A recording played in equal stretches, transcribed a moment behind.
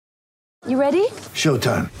You ready?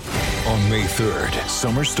 Showtime. On May 3rd,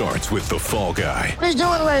 summer starts with The Fall Guy. Let's do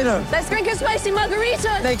it later. Let's drink a spicy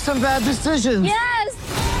margarita. Make some bad decisions.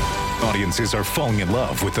 Yes! Audiences are falling in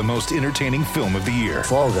love with the most entertaining film of the year.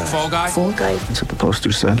 Fall Guy. Fall Guy? Fall Guy. That's what the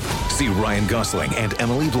poster said. See Ryan Gosling and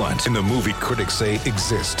Emily Blunt in the movie critics say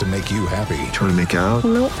exists to make you happy. Trying to make it out?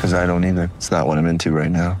 Nope. Because I don't either. It's not what I'm into right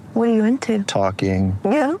now. What are you into? Talking.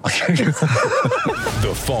 Yeah.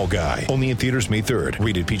 The Fall Guy. Only in theaters May 3rd.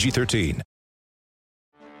 Rated PG-13.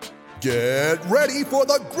 Get ready for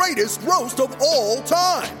the greatest roast of all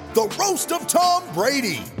time. The Roast of Tom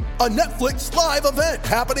Brady. A Netflix live event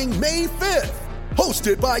happening May 5th.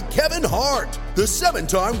 Hosted by Kevin Hart. The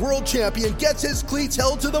 7-time world champion gets his cleats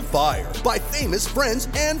held to the fire by famous friends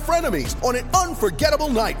and frenemies on an unforgettable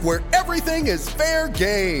night where everything is fair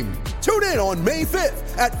game. Tune in on May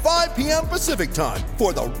 5th at 5 p.m. Pacific time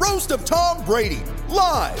for the Roast of Tom Brady.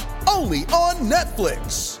 Live only on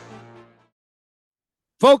Netflix.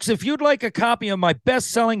 Folks, if you'd like a copy of my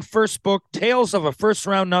best-selling first book, Tales of a First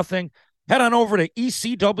Round Nothing, head on over to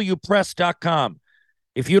ecwpress.com.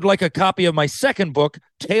 If you'd like a copy of my second book,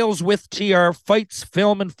 Tales with TR, Fights,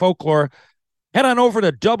 Film, and Folklore, head on over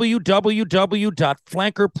to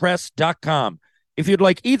www.flankerpress.com. If you'd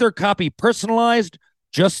like either copy personalized,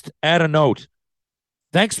 just add a note.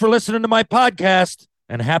 Thanks for listening to my podcast,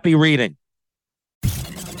 and happy reading.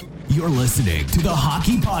 You're listening to the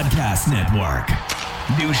Hockey Podcast Network.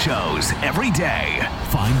 New shows every day.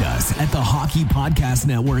 Find us at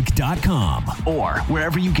thehockeypodcastnetwork.com or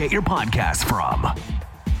wherever you get your podcasts from. I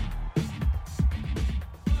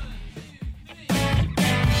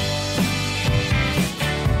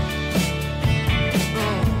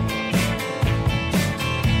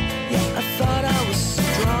thought I was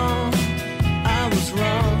strong, I was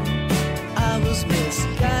wrong, I was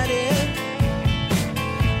misguided.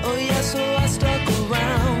 Oh yeah, so I stuck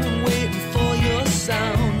around waiting for your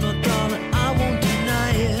sound. No darling, I won't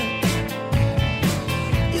deny it.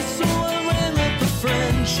 Yeah, so I rang up a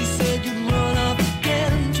friend, she said you'd run off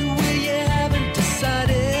again to where you haven't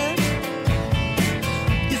decided.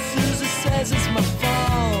 Yeah, Susie says it's my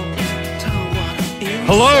fault. Tell her what I'm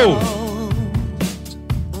Hello. insult.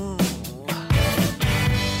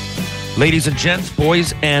 Ladies and gents,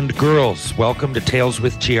 boys and girls, welcome to Tales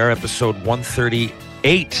with TR, episode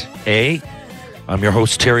 138A. I'm your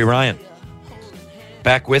host, Terry Ryan.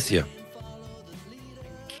 Back with you.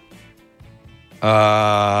 Where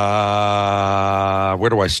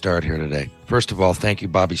do I start here today? First of all, thank you,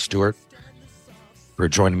 Bobby Stewart, for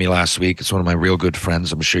joining me last week. It's one of my real good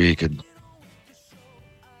friends. I'm sure you could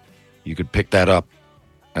pick that up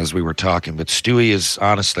as we were talking. But Stewie is,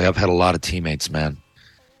 honestly, I've had a lot of teammates, man,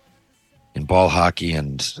 in ball hockey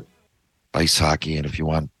and ice hockey, and if you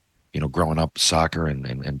want, growing up, soccer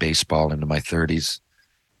and baseball into my 30s.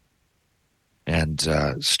 And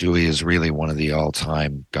Stewie is really one of the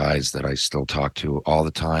all-time guys that I still talk to all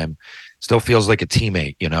the time. Still feels like a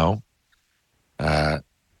teammate,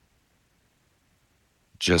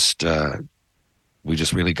 we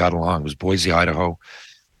just really got along. It was Boise, Idaho.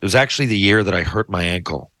 It was actually the year that I hurt my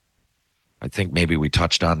ankle. I think maybe we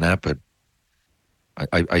touched on that, but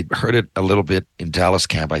I heard it a little bit in Dallas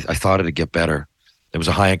camp. I thought it'd get better. It was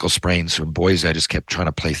a high ankle sprain, so in Boise, I just kept trying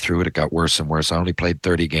to play through it. It got worse and worse. I only played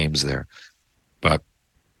 30 games there. But,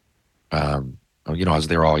 I was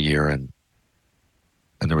there all year, and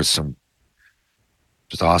there was some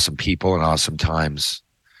just awesome people and awesome times.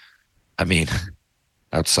 I mean,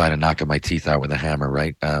 outside of knocking my teeth out with a hammer,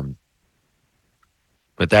 right?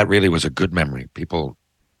 But that really was a good memory. A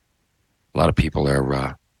lot of people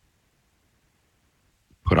are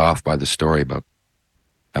put off by the story, but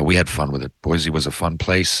we had fun with it. Boise was a fun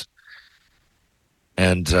place,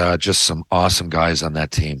 and just some awesome guys on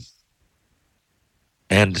that team,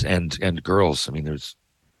 and girls. I mean, there was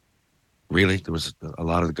a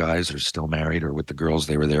lot of the guys are still married or with the girls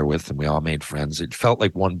they were there with, and we all made friends. It felt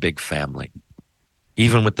like one big family,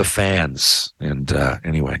 even with the fans. And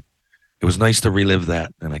anyway, it was nice to relive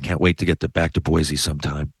that, and I can't wait to get back to Boise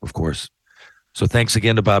sometime, of course. So thanks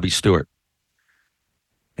again to Bobby Stewart.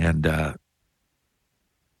 And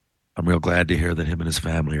I'm real glad to hear that him and his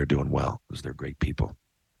family are doing well, because they're great people.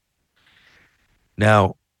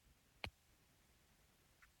 Now,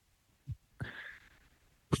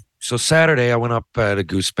 so Saturday I went up to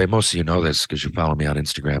Goose Bay. Most of you know this because you follow me on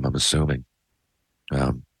Instagram, I'm assuming.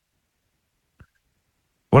 Went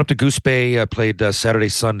up to Goose Bay, played Saturday,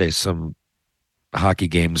 Sunday, some hockey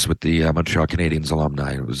games with the Montreal Canadiens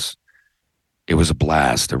alumni. It was a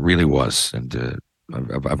blast. It really was. And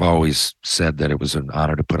I've always said that it was an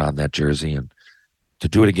honor to put on that jersey and to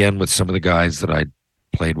do it again with some of the guys that I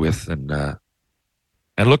played with and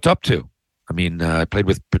looked up to. I mean, I played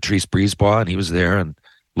with Patrice Brisebois, and he was there, and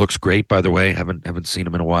looks great, by the way. Haven't seen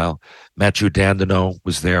him in a while. Mathieu Dandino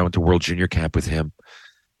was there. I went to World Junior Camp with him.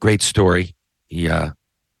 Great story. He,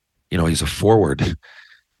 he's a forward.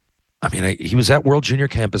 I mean, he was at World Junior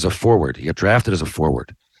Camp as a forward. He got drafted as a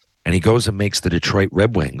forward, and he goes and makes the Detroit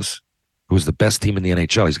Red Wings, who was the best team in the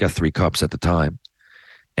NHL. He's got 3 cups at the time.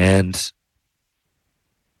 And,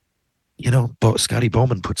 Scotty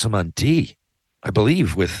Bowman puts him on D, I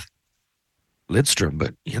believe, with Lidstrom.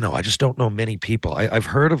 But, I just don't know many people. I've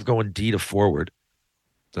heard of going D to forward.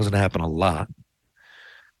 Doesn't happen a lot.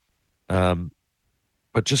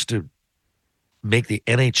 But just to make the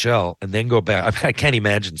NHL and then go back. I can't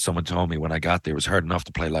imagine someone told me when I got there it was hard enough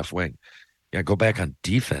to play left wing. Yeah, go back on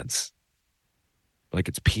defense. Like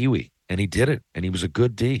it's Pee-wee. And he did it. And he was a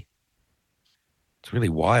good D. It's really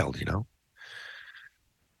wild,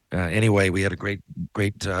 Anyway, we had a great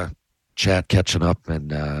chat catching up. And,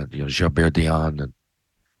 Gilbert Dion. And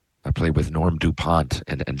I played with Norm DuPont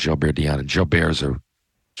and Gilbert Dion. And Gilbert's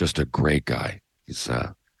just a great guy. He's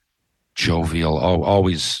jovial,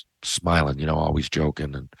 always smiling, always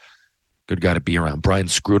joking, and good guy to be around. Brian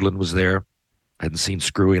Scrudlin was there. I hadn't seen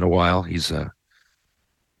Screwy in a while. He's an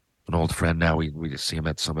old friend now. We see him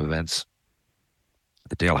at some events.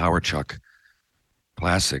 The Dale Hawerchuk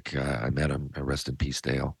Classic, I met him. Rest in peace,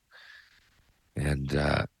 Dale. And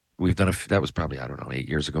we've done that was probably, 8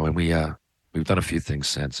 years ago, and we've done a few things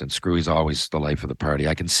since. And Screwy's always the life of the party.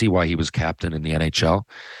 I can see why he was captain in the NHL,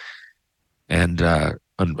 and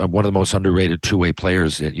one of the most underrated two-way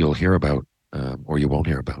players that you'll hear about, or you won't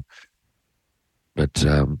hear about. But,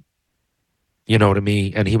 to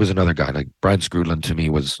me, and he was another guy. Like Brian Scrudlin, to me,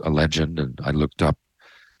 was a legend, and I looked up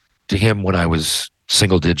to him when I was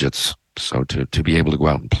single digits. So to be able to go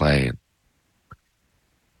out and play and,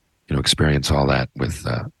 experience all that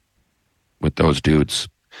with those dudes.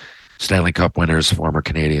 Stanley Cup winners, former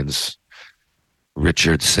Canadians.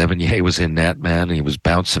 Richard Sevigny was in net, man. He was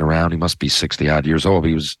bouncing around. He must be 60-odd years old.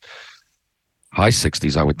 He was high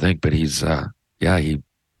 60s, I would think. But he's,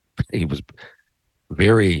 he was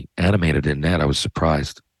very animated in net. I was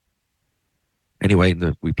surprised. Anyway,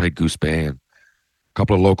 we played Goose Bay and a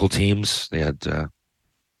couple of local teams. They had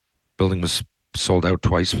building was sold out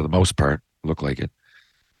twice for the most part. Looked like it.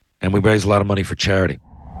 And we raised a lot of money for charity.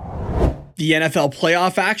 The NFL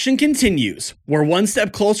playoff action continues. We're one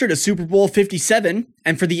step closer to Super Bowl 57,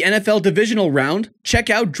 and for the NFL divisional round,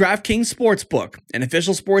 check out DraftKings Sportsbook, an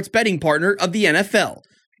official sports betting partner of the NFL.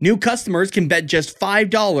 New customers can bet just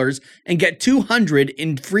 $5 and get $200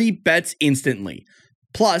 in free bets instantly.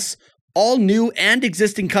 Plus, all new and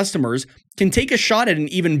existing customers can take a shot at an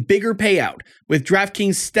even bigger payout with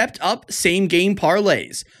DraftKings stepped-up same-game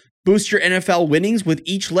parlays. Boost your NFL winnings with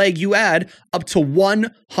each leg you add up to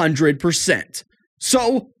 100%.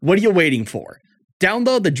 So, what are you waiting for?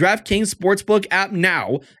 Download the DraftKings Sportsbook app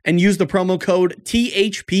now and use the promo code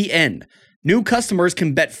THPN. New customers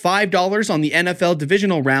can bet $5 on the NFL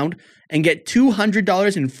divisional round and get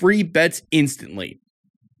 $200 in free bets instantly.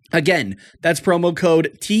 Again, that's promo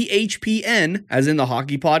code THPN, as in the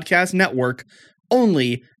Hockey Podcast Network,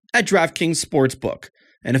 only at DraftKings Sportsbook,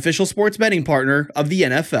 an official sports betting partner of the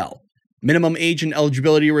NFL. Minimum age and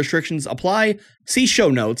eligibility restrictions apply. See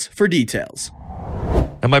show notes for details.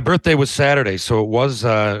 And my birthday was Saturday, so it was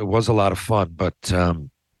a lot of fun. But I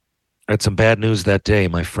had some bad news that day.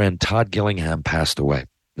 My friend Todd Gillingham passed away.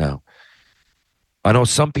 Now, I know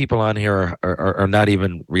some people on here are not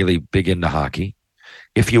even really big into hockey.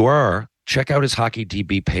 If you are, check out his Hockey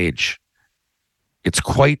DB page. It's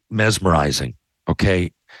quite mesmerizing,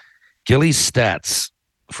 okay? Gilly's stats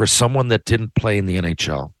for someone that didn't play in the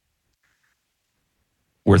NHL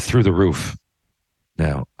were through the roof.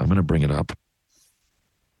 Now, I'm going to bring it up.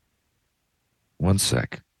 One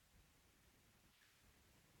sec.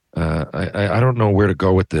 I don't know where to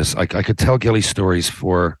go with this. I could tell Gilly stories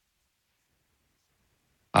for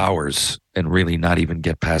hours and really not even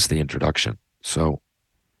get past the introduction. So,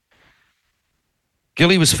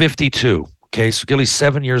 Gilly was 52. Okay, so Gilly's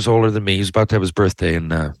 7 years older than me. He's about to have his birthday on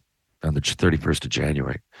the 31st of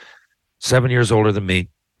January. 7 years older than me.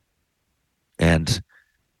 And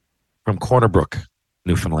from Corner Brook,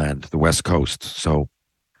 Newfoundland, the West Coast. So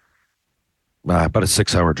about a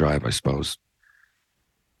 6-hour drive, I suppose.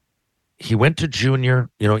 He went to junior.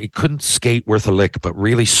 He couldn't skate worth a lick, but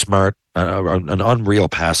really smart, an unreal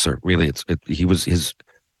passer. Really, his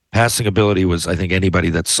passing ability was, I think, anybody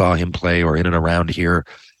that saw him play or in and around here.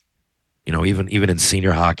 Even in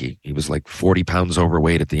senior hockey, he was like 40 pounds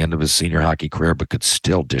overweight at the end of his senior hockey career, but could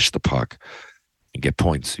still dish the puck and get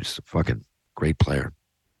points. He was a fucking great player.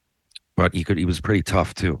 But he was pretty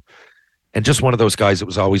tough too. And just one of those guys that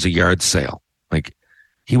was always a yard sale. Like,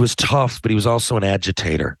 he was tough, but he was also an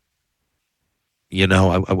agitator. You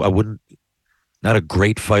know, I wouldn't, not a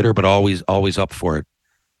great fighter, but always up for it.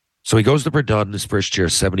 So he goes to Verdun his first year,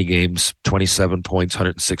 70 games, 27 points,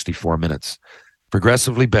 164 minutes.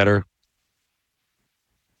 Progressively better.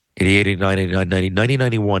 88, 89, 89, 90, 90,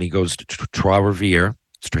 91, he goes to Trois-Rivières,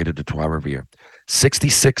 straight into Trois-Rivières.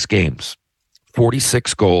 66 games,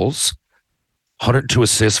 46 goals, 102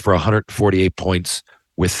 assists for 148 points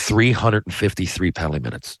with 353 penalty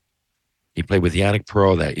minutes. He played with Yannick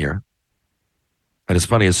Perreault that year. And it's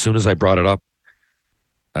funny, as soon as I brought it up,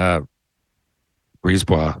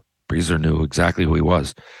 Breezer knew exactly who he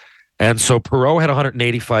was. And so Perreault had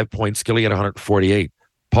 185 points, Gilly had 148.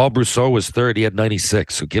 Paul Brousseau was third, he had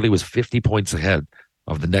 96. So Gilly was 50 points ahead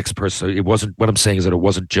of the next person. It wasn't, what I'm saying is that it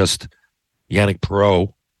wasn't just Yannick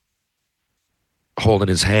Perreault holding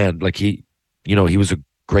his hand. Like, he was a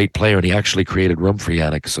great player, and he actually created room for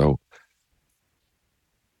Yannick. So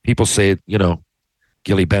people say,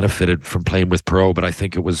 Gilly benefited from playing with Perreault, but I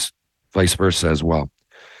think it was vice versa as well.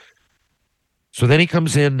 So then he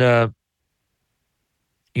comes in,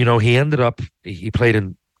 he played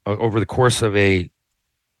in over the course of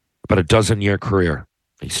about a dozen-year career.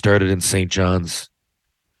 He started in St. John's,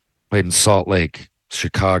 played in Salt Lake,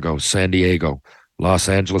 Chicago, San Diego, Los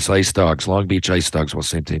Angeles Ice Dogs, Long Beach Ice Dogs, well,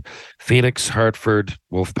 same team, Phoenix, Hartford,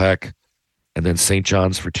 Wolfpack, and then St.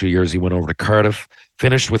 John's for 2 years. He went over to Cardiff,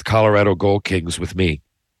 finished with Colorado Gold Kings with me.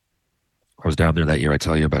 I was down there that year, I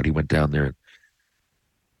tell you about. He went down there.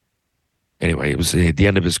 Anyway, it was at the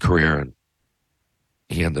end of his career, and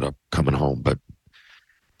he ended up coming home. But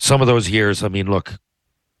some of those years, I mean, look,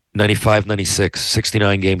 95, 96,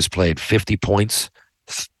 69 games played, 50 points,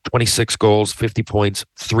 26 goals, 50 points,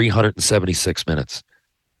 376 minutes.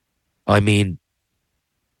 I mean,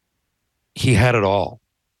 he had it all.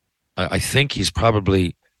 I think he's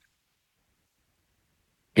probably,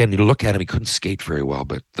 again, you look at him, he couldn't skate very well,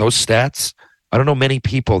 but those stats, I don't know many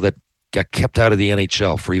people that got kept out of the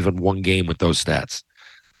NHL for even one game with those stats.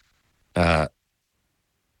 And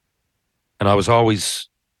I was always,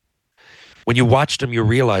 when you watched him, you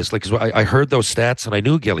realized, like, I heard those stats and I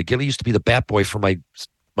knew Gilly. Gilly used to be the bat boy for my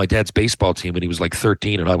dad's baseball team when he was like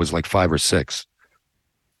 13 and I was like 5 or 6.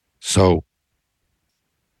 So,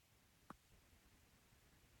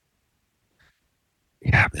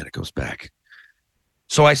 yeah, man, it goes back.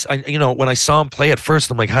 So I when I saw him play at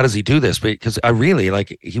first, I'm like, how does he do this? Because I really,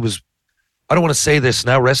 like, he was, I don't want to say this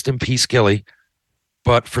now, rest in peace, Gilly.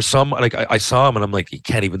 But for some, like, I saw him and I'm like, he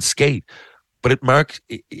can't even skate. But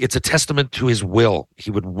it's a testament to his will.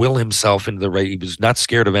 He would will himself into the race. He was not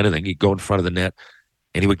scared of anything. He'd go in front of the net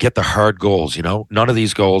and he would get the hard goals, None of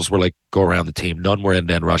these goals were like go around the team. None were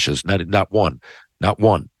end-to-end rushes. Not one.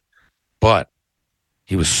 But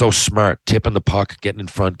he was so smart, tipping the puck, getting in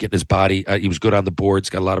front, getting his body. He was good on the boards,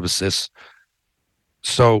 got a lot of assists.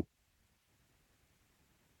 So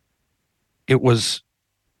it was,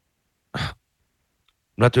 I'm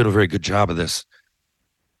not doing a very good job of this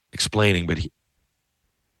explaining, but he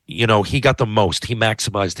got the most. He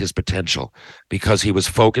maximized his potential because he was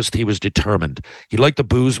focused. He was determined. He liked the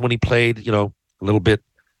booze when he played, a little bit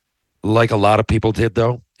like a lot of people did,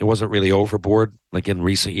 though. It wasn't really overboard like in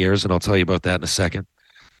recent years, and I'll tell you about that in a second.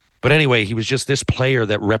 But anyway, he was just this player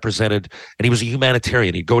that represented, and he was a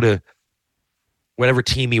humanitarian. He'd go to whatever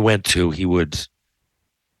team he went to, he would,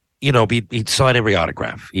 he'd sign every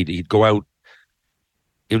autograph. He'd go out.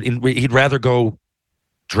 He'd rather go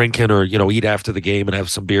drinking or, eat after the game and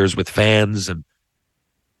have some beers with fans. And,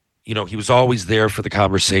 he was always there for the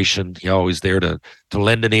conversation. He always there to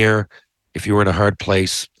lend an ear if you were in a hard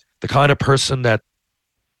place. The kind of person that,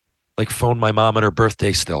 like, phoned my mom on her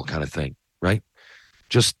birthday still kind of thing, right?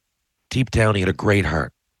 Just deep down, he had a great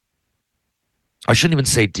heart. I shouldn't even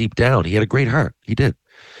say deep down. He had a great heart. He did.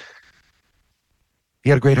 He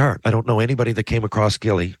had a great heart. I don't know anybody that came across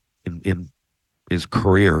Gilly in his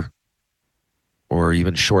career or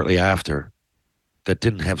even shortly after that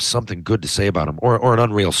didn't have something good to say about him or an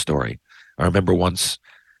unreal story. I remember once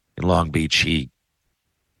in Long Beach, he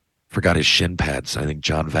forgot his shin pads. I think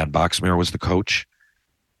John Van Boxmeer was the coach.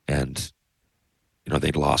 And,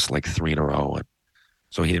 they'd lost like 3 in a row. And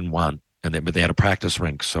so he didn't want, but they had a practice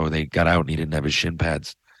rink. So they got out and he didn't have his shin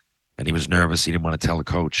pads. And he was nervous. He didn't want to tell the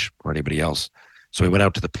coach or anybody else. So he went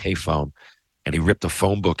out to the payphone and he ripped a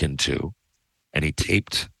phone book in two and he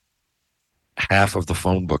taped half of the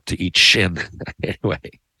phone book to each shin. Anyway,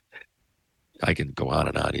 I can go on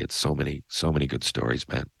and on. He had so many good stories,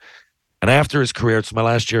 man. And after his career, it's my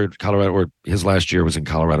last year at Colorado, or his last year was in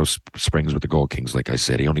Colorado Springs with the Gold Kings. Like I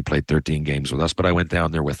said, he only played 13 games with us, but I went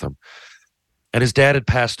down there with him. And his dad had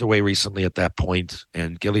passed away recently at that point,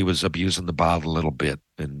 and Gilly was abusing the bottle a little bit.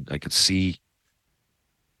 And I could see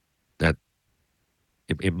that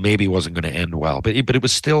it maybe wasn't going to end well. But it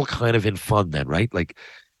was still kind of in fun then, right? Like,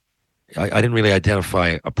 I didn't really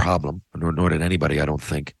identify a problem, nor did anybody, I don't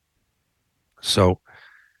think. So,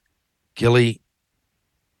 Gilly,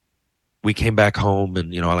 we came back home,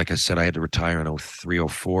 and, like I said, I had to retire in 03,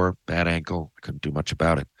 04, bad ankle. I couldn't do much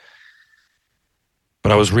about it.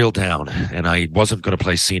 But I was real down, and I wasn't going to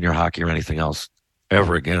play senior hockey or anything else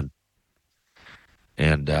ever again.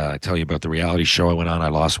 And I tell you about the reality show I went on. I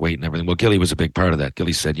lost weight and everything. Well, Gilly was a big part of that.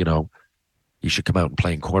 Gilly said, you should come out and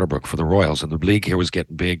play in Corner Brook for the Royals. And the league here was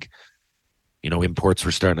getting big. Imports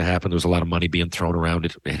were starting to happen. There was a lot of money being thrown around.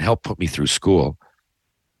 It helped put me through school.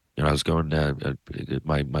 I was going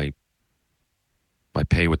my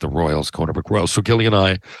pay with the Royals, Corner Brook Royals. So Gilly and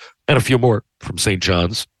I, and a few more from St.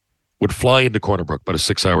 John's, would fly into Corner Brook, about a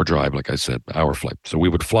 6-hour drive, like I said, hour flight. So we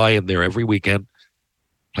would fly in there every weekend,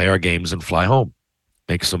 play our games, and fly home,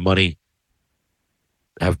 make some money,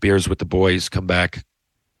 have beers with the boys, come back.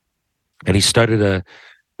 And we started a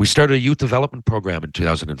youth development program in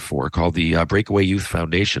 2004 called the Breakaway Youth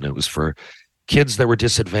Foundation. It was for kids that were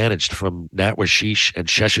disadvantaged from Natwashish and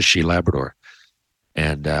Sheshatshiu, Labrador.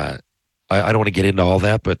 And I don't want to get into all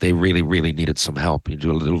that, but they really, really needed some help. You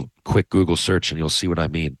do a little quick Google search and you'll see what I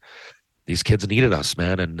mean. These kids needed us,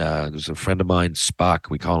 man. And there's a friend of mine, Spock,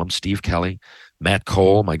 we call him Steve Kelly, Matt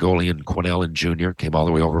Cole, my goalie, and Quinellen Jr. came all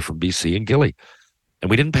the way over from BC, and Gilly. And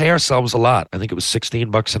we didn't pay ourselves a lot. I think it was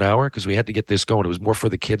 $16 an hour because we had to get this going. It was more for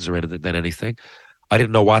the kids than anything. I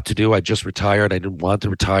didn't know what to do. I just retired. I didn't want to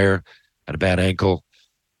retire. I had a bad ankle.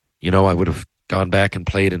 I would have gone back and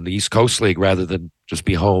played in the East Coast League rather than just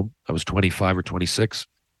be home. I was 25 or 26.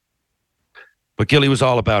 But Gilly was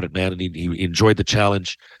all about it, man, and he enjoyed the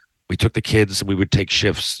challenge. We took the kids and we would take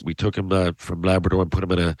shifts. We took him from Labrador and put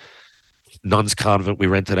him in a nuns convent we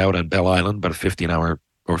rented out on Bell Island, about a 15-hour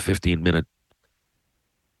or 15-minute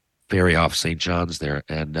ferry off St. John's there,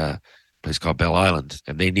 and a place called Bell Island.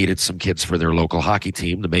 And they needed some kids for their local hockey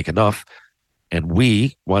team to make enough. And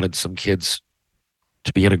we wanted some kids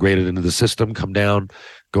to be integrated into the system, come down,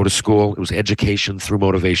 go to school. It was education through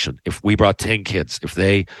motivation. If we brought 10 kids, if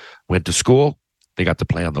they went to school, they got to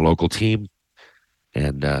play on the local team.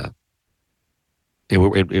 And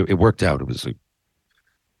it worked out. It was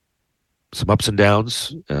some ups and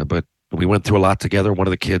downs, but we went through a lot together. One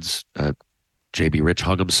of the kids, JB Rich,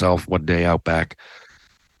 hung himself one day out back.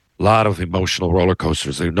 A lot of emotional roller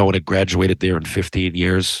coasters. No one had graduated there in 15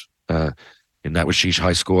 years. And that was Sheesh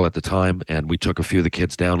High School at the time. And we took a few of the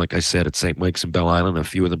kids down, like I said, at St. Mike's in Bell Island. A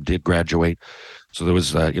few of them did graduate. So there was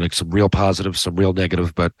some real positive, some real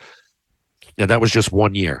negative. But that was just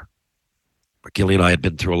 1 year. But Gilly and I had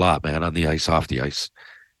been through a lot, man, on the ice, off the ice.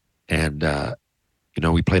 And,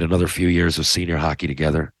 we played another few years of senior hockey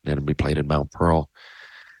together. Then we played in Mount Pearl.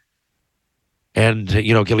 And,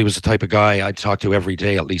 Gilly was the type of guy I'd talk to every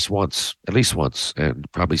day, at least once, and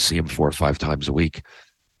probably see him 4 or 5 times a week.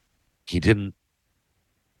 He didn't,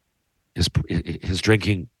 his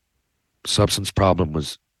drinking substance problem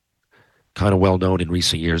was kind of well known in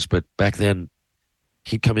recent years, but back then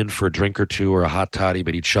he'd come in for a drink or two or a hot toddy,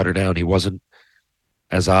 but he'd shut her down. He wasn't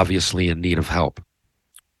as obviously in need of help.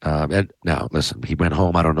 And now, listen, he went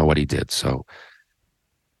home. I don't know what he did. So,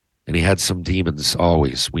 and he had some demons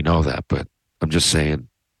always. We know that, but I'm just saying,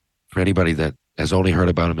 for anybody that has only heard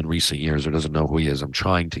about him in recent years or doesn't know who he is, I'm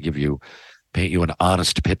trying to paint you an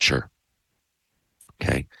honest picture.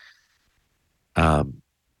 Okay. Oh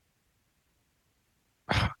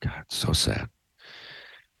God, so sad.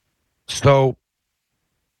 So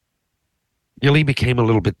Gilly became a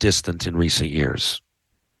little bit distant in recent years.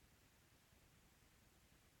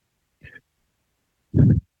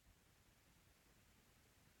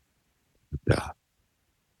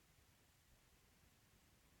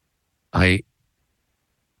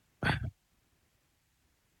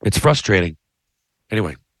 It's frustrating.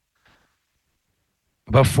 Anyway,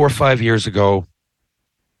 about 4 or 5 years ago,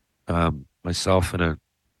 myself and a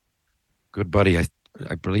good buddy, I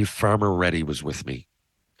believe Farmer Reddy was with me,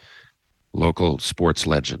 local sports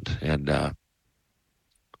legend. And I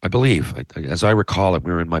believe, as I recall it,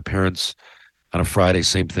 we were in my parents' on a Friday,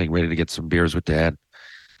 same thing, ready to get some beers with Dad.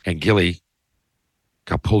 And Gilly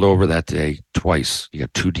got pulled over that day twice. He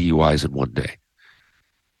got 2 DUIs in one day.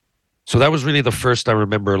 So that was really the first I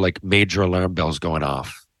remember, like, major alarm bells going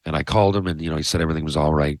off. And I called him and, he said everything was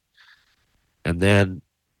all right. And then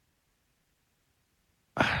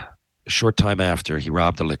a short time after, he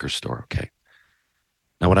robbed a liquor store. Okay.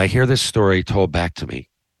 Now, when I hear this story told back to me,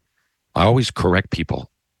 I always correct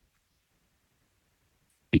people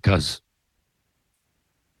because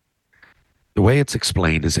The way it's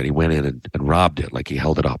explained is that he went in and robbed it, like he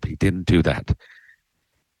held it up. He didn't do that.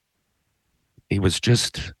 He was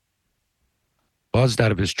just buzzed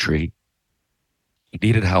out of his tree. He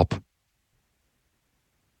needed help.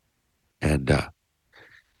 And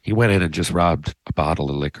he went in and just robbed a bottle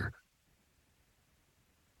of liquor.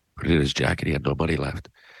 Put it in his jacket. He had no money left.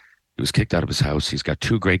 He was kicked out of his house. He's got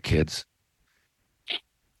 2 great kids.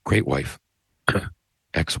 Great wife.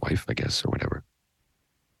 Ex-wife, I guess, or whatever.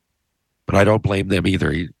 But I don't blame them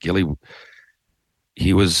either. Gilly,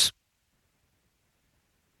 he was,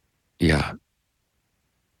 yeah.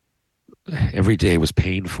 Every day was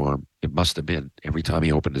pain for him. It must have been every time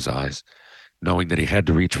he opened his eyes, knowing that he had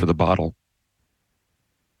to reach for the bottle.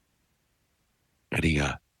 And he,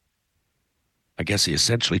 I guess he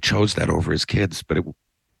essentially chose that over his kids, but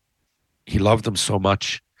he loved them so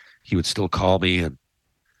much, he would still call me. And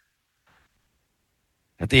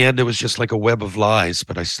at the end, it was just like a web of lies,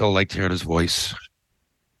 but I still liked hearing his voice.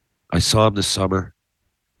 I saw him this summer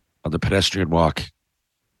on the pedestrian walk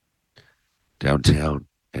downtown,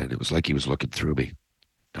 and it was like he was looking through me.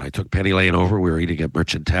 And I took Penny Lane over. We were eating at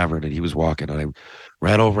Merchant Tavern, and he was walking. And I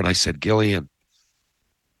ran over and I said, Gilly, and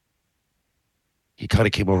he kind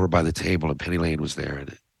of came over by the table, and Penny Lane was there.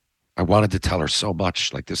 And I wanted to tell her so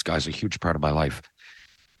much, like, this guy's a huge part of my life.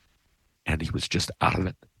 And he was just out of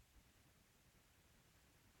it.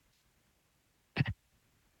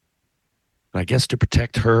 And I guess to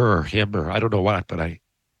protect her or him or I don't know what, but I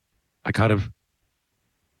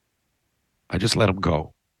just let him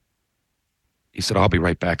go. He said, I'll be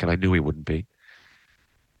right back. And I knew he wouldn't be.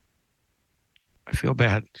 I feel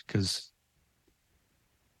bad because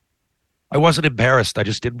I wasn't embarrassed. I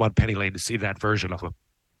just didn't want Penny Lane to see that version of him.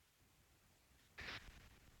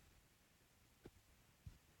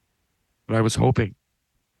 But I was hoping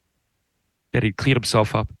that he'd clean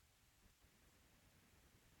himself up.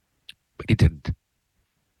 But he didn't.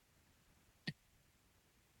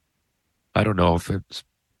 I don't know if it's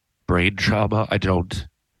brain trauma. I don't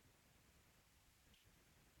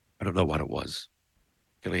know what it was.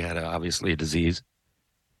 He had obviously a disease.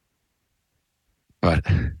 But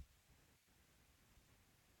you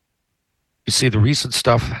see, the recent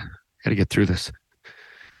stuff, I got to get through this.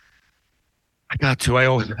 I got to. I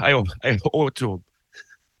owe it to him.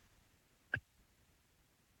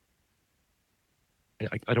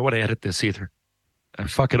 I don't want to edit this either. I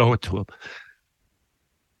fucking owe it to him.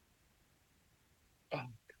 Oh.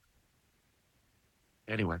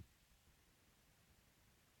 Anyway.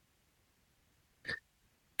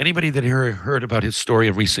 Anybody that heard about his story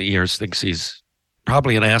in recent years thinks he's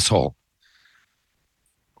probably an asshole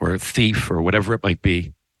or a thief or whatever it might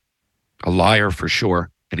be. A liar for sure.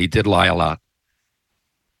 And he did lie a lot.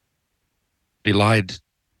 He lied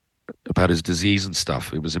about his disease and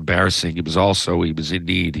stuff. It was embarrassing. He was in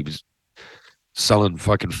need. He was selling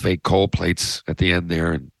fucking fake cold plates at the end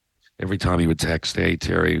there. And every time he would text, hey,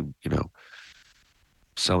 Terry,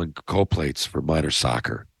 selling cold plates for minor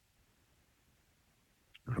soccer.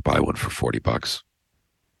 I'm going to buy one for $40.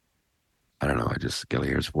 I don't know. Gilly,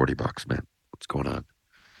 here's $40, man. What's going on?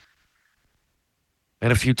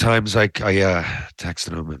 And a few times I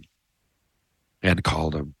texted him and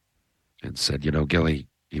called him and said, Gilly,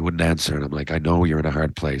 he wouldn't answer. And I'm like, I know you're in a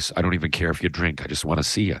hard place. I don't even care if you drink. I just want to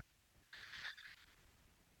see you.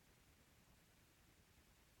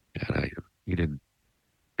 And he didn't.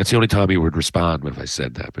 That's the only time he would respond if I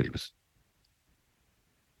said that, but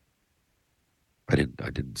I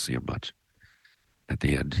didn't see him much. At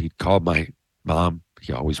the end, he called my mom.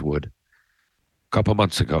 He always would. A couple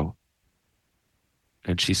months ago.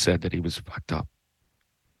 And she said that he was fucked up.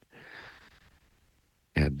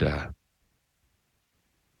 And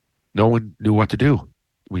no one knew what to do.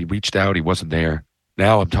 We reached out. He wasn't there.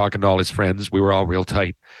 Now I'm talking to all his friends. We were all real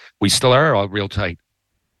tight. We still are all real tight.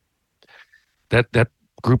 That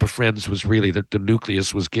group of friends was really, the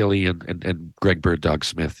nucleus was Gilly and Greg Bird, Doug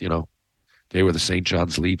Smith, They were the St.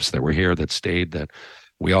 John's Leaps that were here, that stayed, that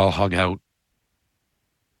we all hung out.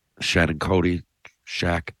 Shannon Cody,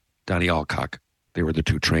 Shaq, Donnie Alcock. They were the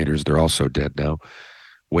 2 trainers. They're also dead now.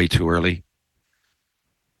 Way too early.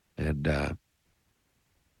 And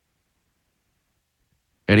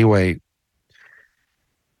anyway,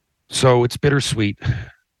 so it's bittersweet.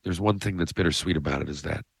 There's one thing that's bittersweet about it is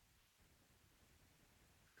that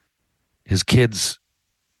his kids,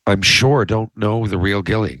 I'm sure, don't know the real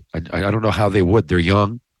Gilly. I don't know how they would. They're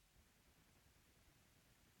young.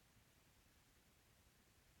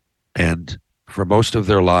 And for most of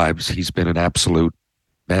their lives, he's been an absolute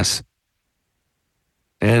mess.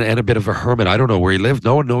 And a bit of a hermit. I don't know where he lived.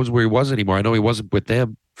 No one knows where he was anymore. I know he wasn't with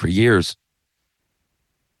them for years.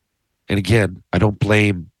 And again, I don't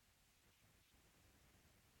blame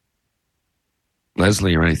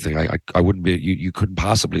Leslie or anything. I wouldn't be, you couldn't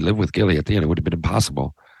possibly live with Gilly at the end. It would have been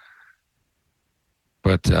impossible.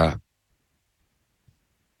 But,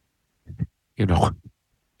 you know,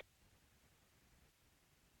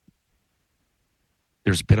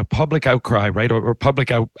 there's been a public outcry, right? Or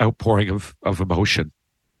public outpouring of emotion,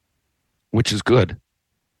 which is good.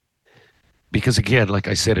 Because again, like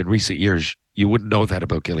I said, in recent years, you wouldn't know that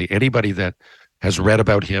about Gilly. Anybody that has read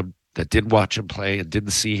about him, that didn't watch him play and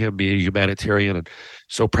didn't see him be a humanitarian and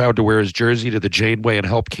so proud to wear his jersey to the Janeway and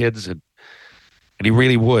help kids. And he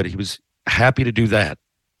really would. He was happy to do that.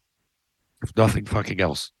 If nothing fucking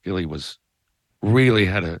else. Gilly was really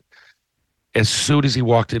as soon as he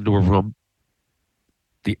walked into a room,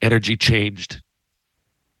 the energy changed.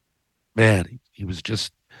 Man, he was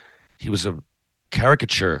a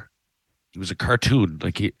caricature. He was a cartoon.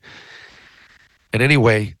 And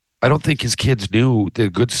anyway, I don't think his kids knew the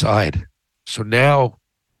good side. So now,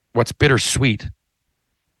 what's bittersweet,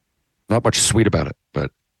 not much sweet about it,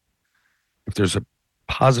 but if there's a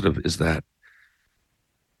positive, is that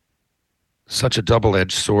such a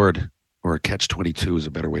double-edged sword, or a catch-22 is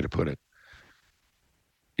a better way to put it.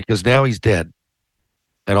 Because now he's dead.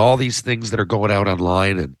 And all these things that are going out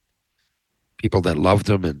online and people that loved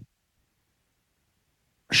him and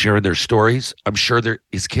sharing their stories, I'm sure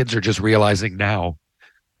his kids are just realizing now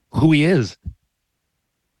who he is.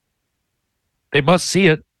 They must see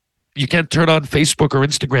it. You can't turn on Facebook or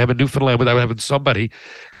Instagram in Newfoundland without having somebody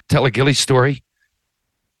tell a Gilly story.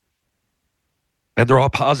 And they're all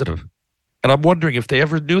positive. And I'm wondering if they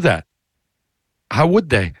ever knew that. How would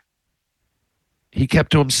they? He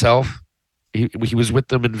kept to himself. He was with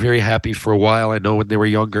them and very happy for a while, I know, when they were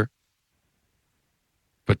younger.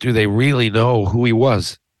 But do they really know who he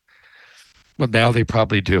was? Well, now they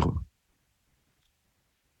probably do.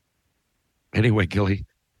 Anyway, Gilly,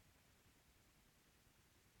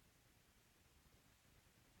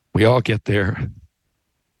 we all get there.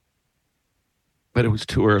 But it was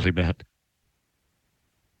too early, man.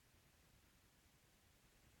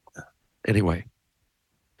 Anyway.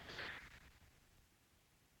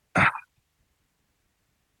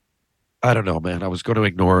 I don't know, man. I was going to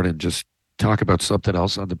ignore it and just talk about something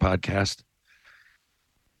else on the podcast.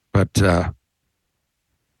 But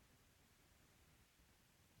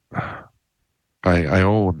I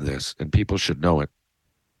own this, and people should know it.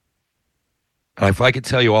 If I could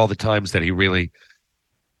tell you all the times that he really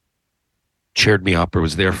cheered me up or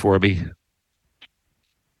was there for me,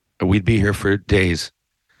 we'd be here for days.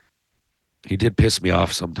 He did piss me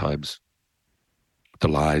off sometimes with the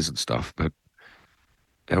lies and stuff, but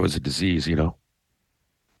that was a disease, you know.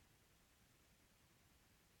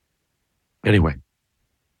 Anyway,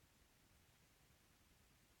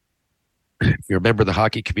 if you remember the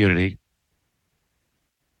hockey community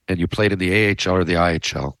and you played in the AHL or the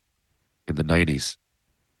IHL in the 90s,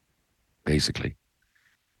 basically,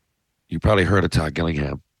 you probably heard of Todd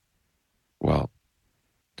Gillingham. Well,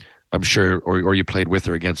 I'm sure, or you played with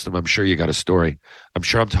or against him, I'm sure you got a story. I'm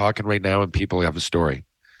sure I'm talking right now and people have a story.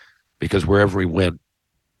 Because wherever he went,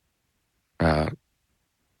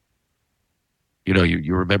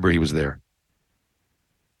 you remember he was there.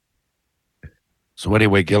 So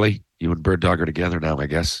anyway, Gilly, you and Bird Dog are together now, I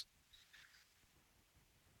guess.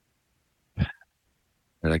 And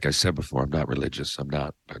like I said before, I'm not religious. I'm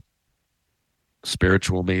not, but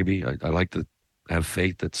spiritual maybe. I like to have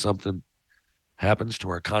faith that something happens to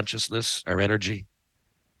our consciousness, our energy.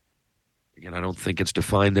 Again, I don't think it's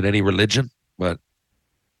defined in any religion, but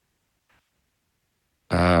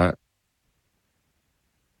I've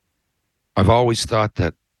always thought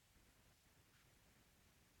that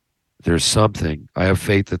there's something. I have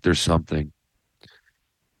faith that there's something.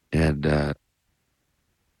 And,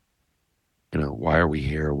 why are we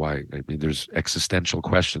here? Why? I mean, there's existential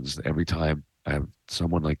questions every time I have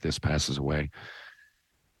someone like this passes away.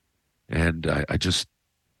 And I just,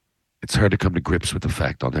 it's hard to come to grips with the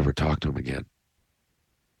fact I'll never talk to him again.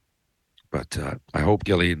 But I hope,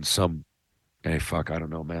 Gilly, in some, I don't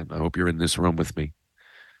know, man. I hope you're in this room with me.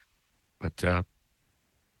 But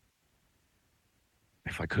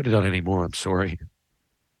if I could have done any more, I'm sorry.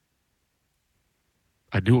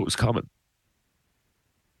 I knew it was coming.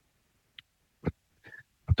 But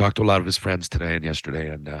I've talked to a lot of his friends today and yesterday,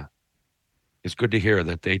 and it's good to hear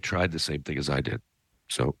that they tried the same thing as I did.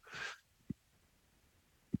 So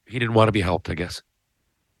he didn't want to be helped, I guess.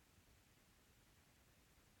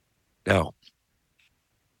 Now,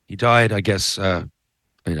 he died, I guess, I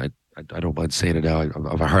don't mind saying it now,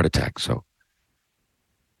 of a heart attack. So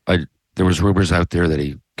there was rumors out there that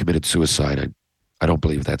he committed suicide. I don't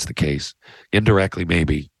believe that's the case. Indirectly,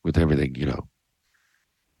 maybe, with everything,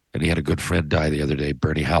 And he had a good friend die the other day,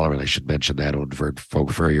 Bernie Halloran. I should mention that, owned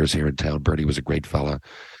Folk Furriers here in town. Bernie was a great fella.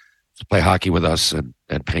 To play hockey with us and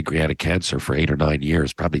pancreatic cancer for 8 or 9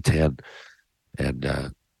 years, probably 10.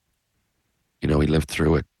 And, he lived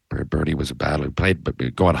through it. Bernie was a battle. He played,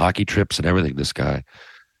 but go on hockey trips and everything, this guy.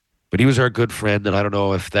 But he was our good friend, and I don't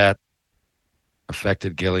know if that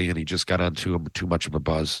affected Gilly and he just got on too much of a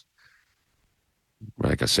buzz.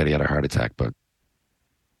 Like I said, he had a heart attack, but,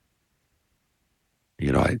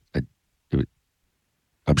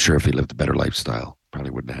 I'm sure if he lived a better lifestyle, probably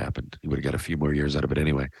wouldn't have happened. He would have got a few more years out of it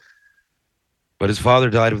anyway. But his father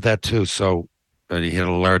died of that too, so and he had a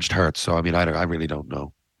enlarged heart. So I really don't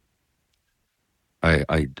know.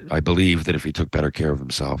 I believe that if he took better care of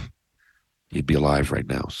himself, he'd be alive right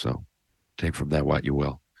now. So take from that what you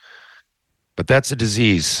will. But that's a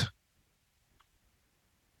disease,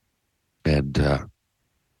 and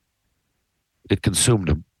it consumed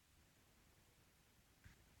him.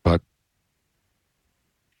 But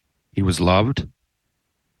he was loved,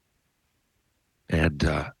 and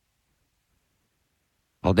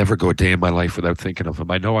I'll never go a day in my life without thinking of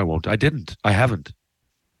him. I know I won't. I didn't. I haven't.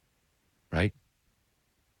 Right?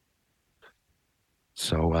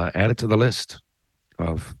 So add it to the list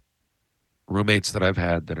of roommates that I've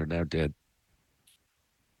had that are now dead,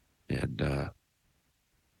 and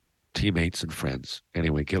teammates and friends.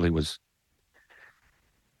 Anyway, Gilly was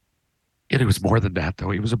more than that,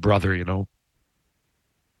 though. He was a brother, And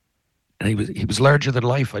he was larger than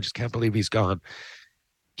life. I just can't believe he's gone.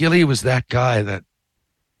 Gilly was that guy that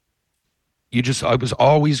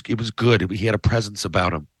it was good. He had a presence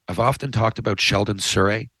about him. I've often talked about Sheldon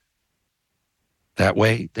Surrey that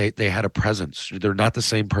way. They had a presence. They're not the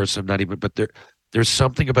same person, but there's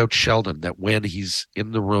something about Sheldon that when he's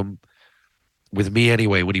in the room with me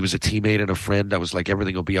anyway, when he was a teammate and a friend, I was like,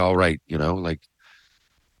 everything will be all right,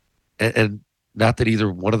 and not that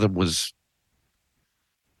either one of them was,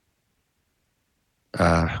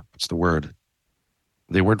 what's the word?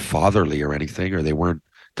 They weren't fatherly or anything, or they weren't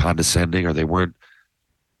condescending, or they weren't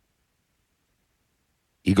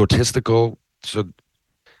egotistical. So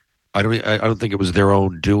I don't think it was their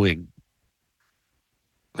own doing.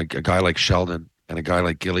 Like a guy like Sheldon and a guy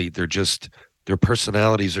like Gilly, their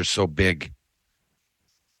personalities are so big.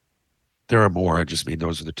 There are more. I just mean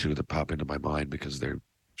those are the two that pop into my mind because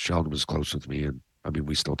Sheldon was close with me, and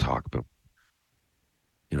we still talk, but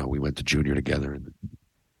we went to junior together, and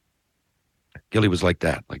Gilly was like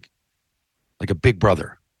that, like a big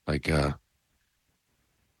brother. I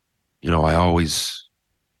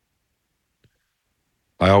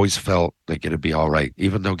always felt like it'd be all right,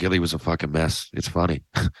 even though Gilly was a fucking mess. It's funny.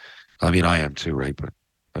 I am too, right? But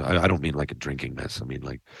I don't mean like a drinking mess. I mean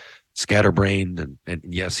like scatterbrained, and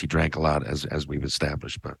yes, he drank a lot as we've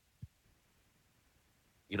established, but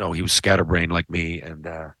he was scatterbrained like me. And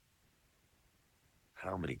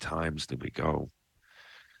how many times did we go?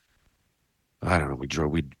 I don't know.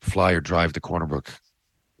 We'd fly or drive to Corner Brook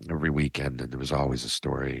every weekend, and there was always a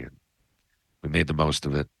story, and we made the most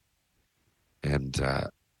of it. And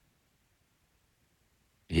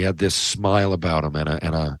he had this smile about him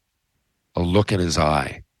and a look in his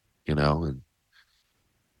eye, and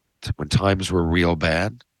when times were real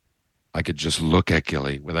bad, I could just look at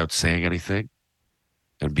Gilly without saying anything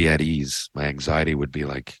and be at ease. My anxiety would be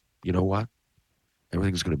like, you know what?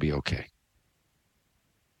 Everything's going to be okay.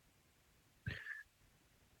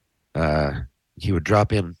 He would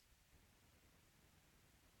drop in.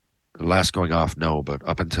 Last going off, no, but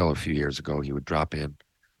up until a few years ago, he would drop in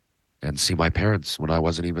and see my parents when I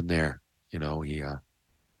wasn't even there. He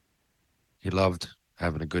loved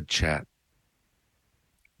having a good chat.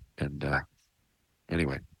 And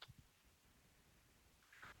anyway,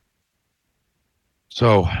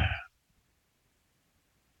 so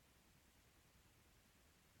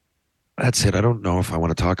that's it. I don't know if I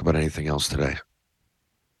want to talk about anything else today.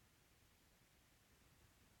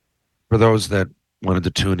 For those that wanted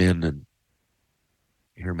to tune in and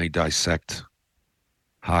hear me dissect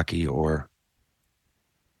hockey or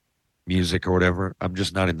music or whatever, I'm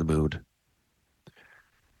just not in the mood.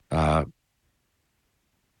 But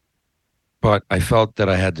I felt that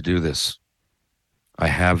I had to do this. I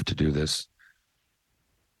have to do this.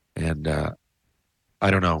 And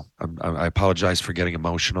I don't know. I apologize for getting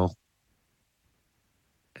emotional.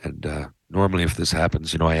 And normally if this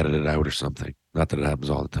happens, I edit it out or something. Not that it happens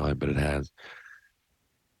all the time, but it has.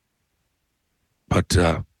 But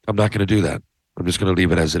I'm not going to do that. I'm just going to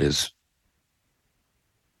leave it as it is.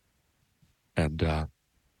 And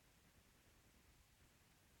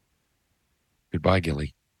goodbye,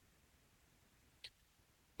 Gilly.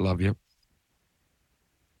 Love you.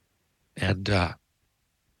 And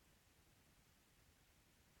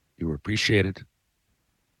You were appreciated.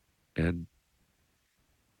 And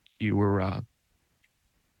you were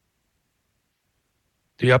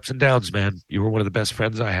the ups and downs, man. You were one of the best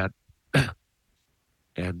friends I had.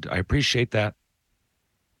 And I appreciate that.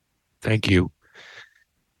 Thank you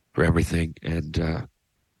for everything. And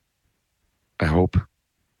I hope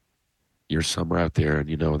you're somewhere out there and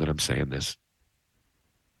you know that I'm saying this.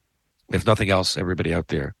 If nothing else, everybody out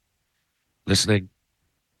there listening,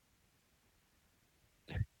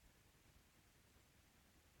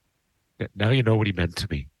 now you know what he meant to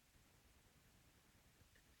me.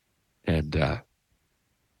 And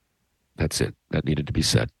that's it. That needed to be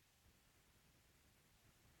said.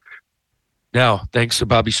 Now, thanks to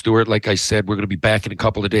Bobby Stewart. Like I said, we're going to be back in a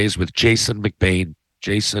couple of days with Jason McBain.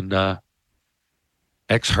 Jason,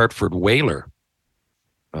 ex-Hartford Whaler,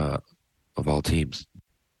 of all teams.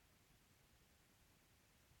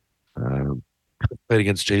 Played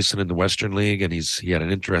against Jason in the Western League, and he had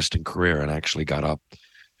an interesting career and actually got up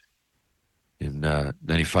in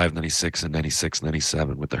 95, 96, and 96,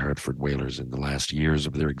 97 with the Hartford Whalers in the last years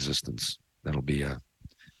of their existence. That'll be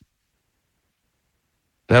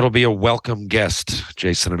a welcome guest.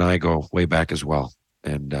 Jason and I go way back as well.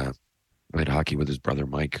 And played hockey with his brother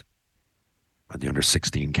Mike on the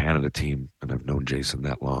under-16 Canada team, and I've known Jason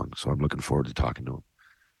that long, so I'm looking forward to talking to him.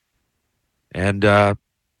 And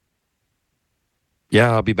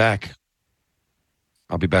yeah, I'll be back.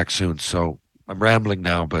 I'll be back soon. So I'm rambling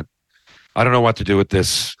now, but I don't know what to do with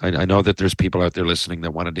this. I know that there's people out there listening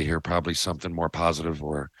that wanted to hear probably something more positive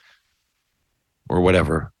or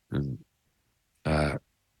whatever. And I'm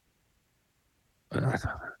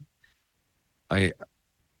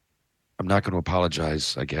not going to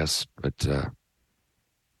apologize, I guess, but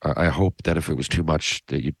I hope that if it was too much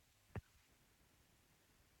that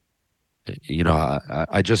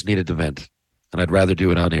I just needed to vent, and I'd rather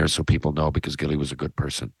do it on air so people know, because Gilly was a good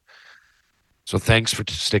person. So thanks for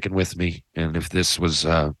sticking with me. And if this was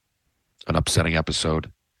an upsetting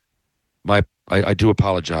episode, I do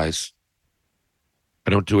apologize.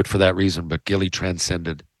 I don't do it for that reason, but Gilly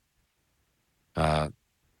transcended this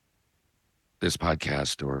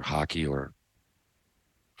podcast or hockey or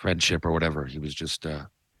friendship or whatever. He was just,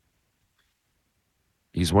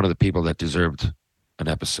 he's one of the people that deserved an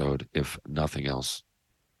episode, if nothing else.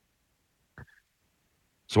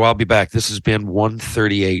 So I'll be back. This has been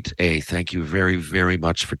 138A. Thank you very, very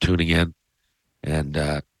much for tuning in.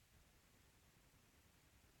 And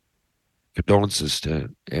condolences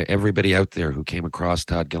to everybody out there who came across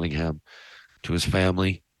Todd Gillingham, to his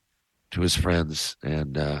family, to his friends,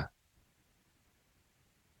 and,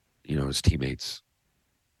 his teammates.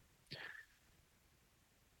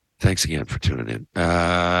 Thanks again for tuning in.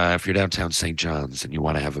 If you're downtown St. John's and you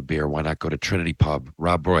want to have a beer, why not go to Trinity Pub,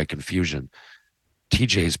 Rob Roy Confusion,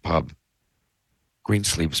 TJ's Pub,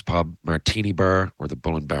 Greensleeves Pub, Martini Bar, or the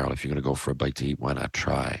Bull and Barrel. If you're going to go for a bite to eat, why not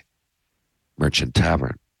try Merchant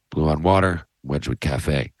Tavern, Blue on Water, Wedgwood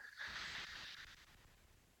Cafe.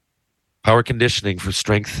 Power conditioning for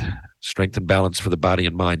strength and balance for the body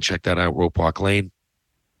and mind. Check that out, Rope Walk Lane.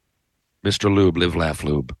 Mr. Lube, Live Laugh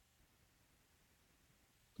Lube.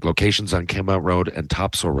 Locations on Kenmount Road and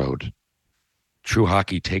Topsail Road. True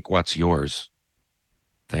Hockey, take what's yours.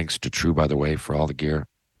 Thanks to True, by the way, for all the gear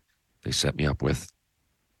they set me up with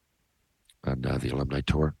on the alumni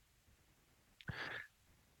tour.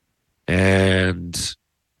 And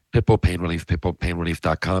Pitbull Pain Relief,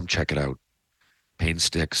 pitbullpainrelief.com. Check it out. Pain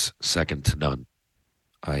sticks, second to none.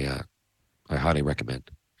 I highly recommend.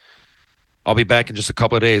 I'll be back in just a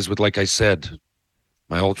couple of days with, like I said,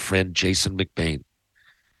 my old friend Jason McBain.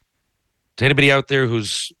 To anybody out there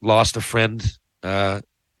who's lost a friend, it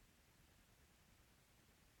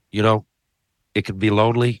can be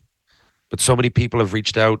lonely, but so many people have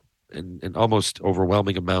reached out in an almost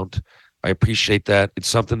overwhelming amount. I appreciate that. It's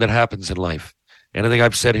something that happens in life. Anything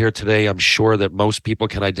I've said here today, I'm sure that most people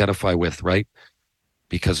can identify with, right?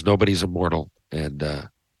 Because nobody's immortal, and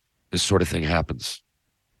this sort of thing happens.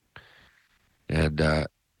 And to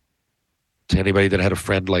anybody that had a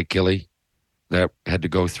friend like Gilly that had to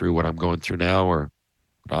go through what I'm going through now, or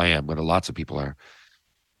what I am, what lots of people are,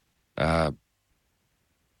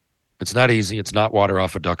 it's not easy. It's not water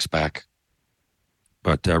off a duck's back.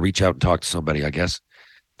 But reach out and talk to somebody, I guess.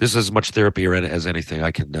 This is as much therapy as anything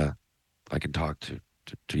I can talk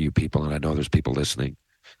to you people, and I know there's people listening.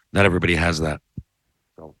 Not everybody has that.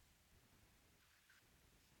 So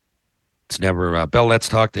it's never Bell Let's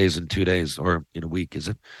Talk days in 2 days or in a week, is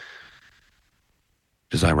it?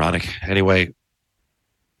 Which is ironic. Anyway,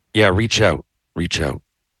 yeah, reach out.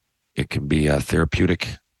 It can be therapeutic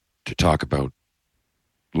to talk about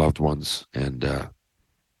loved ones, and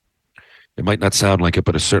It might not sound like it,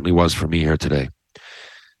 but it certainly was for me here today.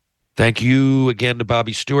 Thank you again to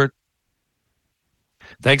Bobby Stewart.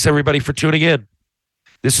 Thanks, everybody, for tuning in.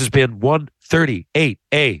 This has been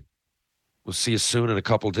 138A. We'll see you soon in a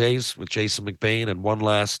couple days with Jason McBain. And one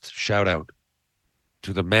last shout out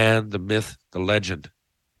to the man, the myth, the legend,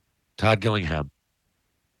 Todd Gillingham.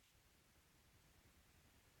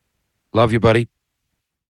 Love you, buddy.